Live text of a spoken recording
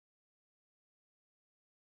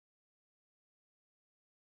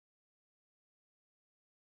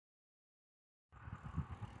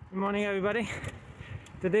Good morning, everybody.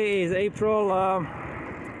 Today is April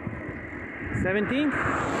 17th,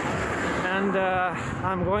 and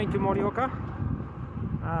I'm going to Morioka.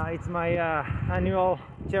 It's my annual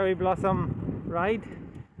cherry blossom ride.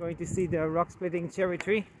 Going to see the rock splitting cherry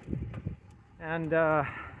tree and other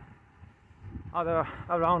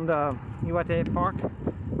around Iwate Park.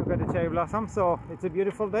 Look at the cherry blossom. So it's a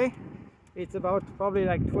beautiful day. It's about probably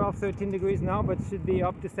like 12-13 degrees now, but should be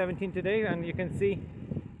up to 17 today, and you can see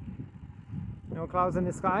no clouds in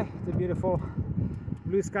the sky. It's a beautiful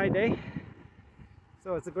blue sky day,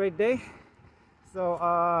 so it's a great day. So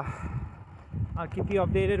I'll keep you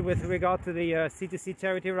updated with regard to the C2C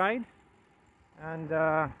charity ride, and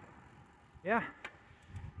yeah,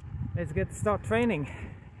 let's start training.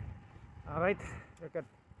 All right, look at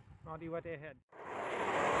Mount Iwate ahead.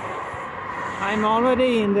 I'm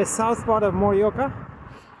already in the south part of Morioka,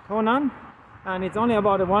 Honan, and it's only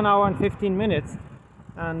about 1 hour and 15 minutes.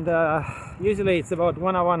 And usually it's about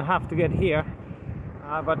 1 hour and a half to get here,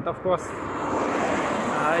 but of course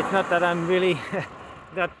it's not that I'm really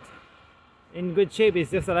that in good shape.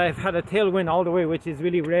 It's just that I've had a tailwind all the way, which is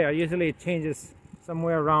really rare. Usually it changes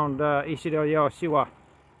somewhere around Ishidoriya or Shiwa,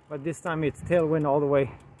 but this time it's tailwind all the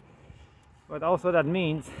way. But also that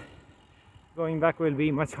means going back will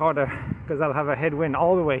be much harder because I'll have a headwind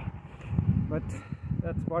all the way, but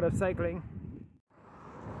that's part of cycling.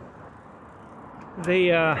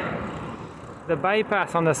 The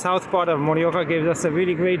bypass on the south part of Morioka gives us a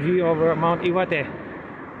really great view over Mount Iwate.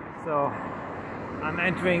 So I'm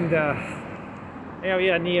entering the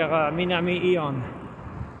area near Minami Ion.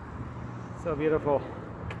 So beautiful.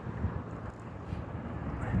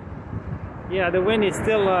 Yeah, the wind is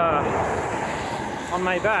still on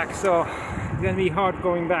my back, so it's gonna be hard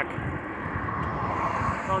going back.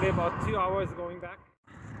 Probably about 2 hours going back.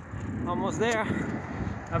 Almost there.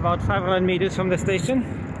 About 500 meters from the station,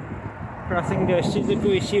 crossing the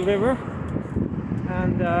Shizuku-ishi River,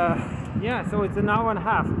 and yeah, so it's an hour and a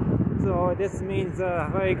half, so this means a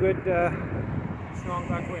very good strong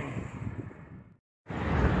backwind.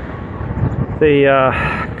 The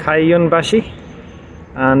Kaiyunbashi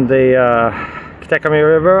and the Kitakami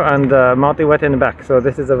River and Mount Iwate in the back, so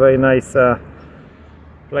this is a very nice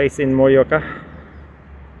place in Morioka.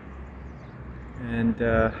 And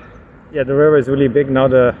yeah, the river is really big now.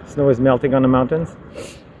 The snow is melting on the mountains.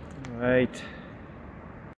 All right.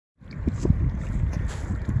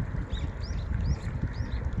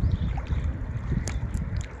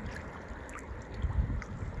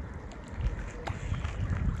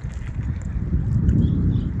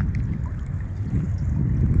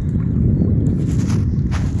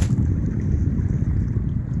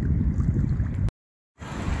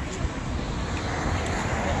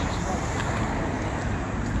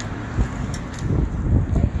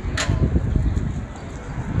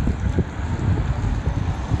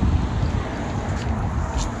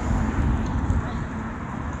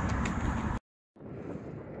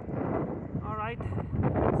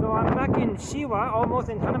 So I'm back in Shiwa, almost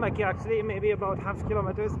in Hanamaki actually, maybe about half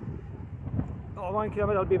kilometers or 1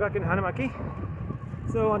 kilometer. I'll be back in Hanamaki.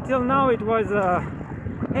 So until now it was a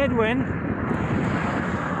headwind,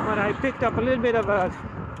 but I picked up a little bit of a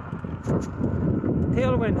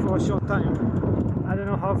tailwind for a short time. I don't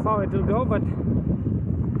know how far it will go, but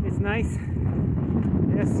it's nice.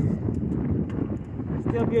 Yes,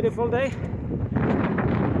 still a beautiful day,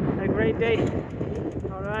 a great day.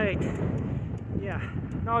 All right. Yeah,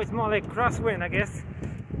 now it's more like crosswind, I guess,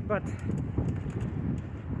 but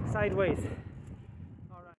sideways.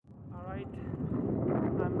 All right,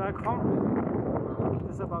 I'm back home.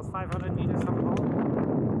 This is about 500 meters from home.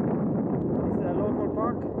 This is a local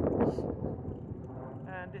park,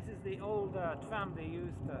 and this is the old tram they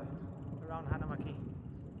used around Hanamaki,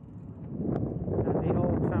 and the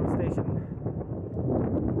old tram station.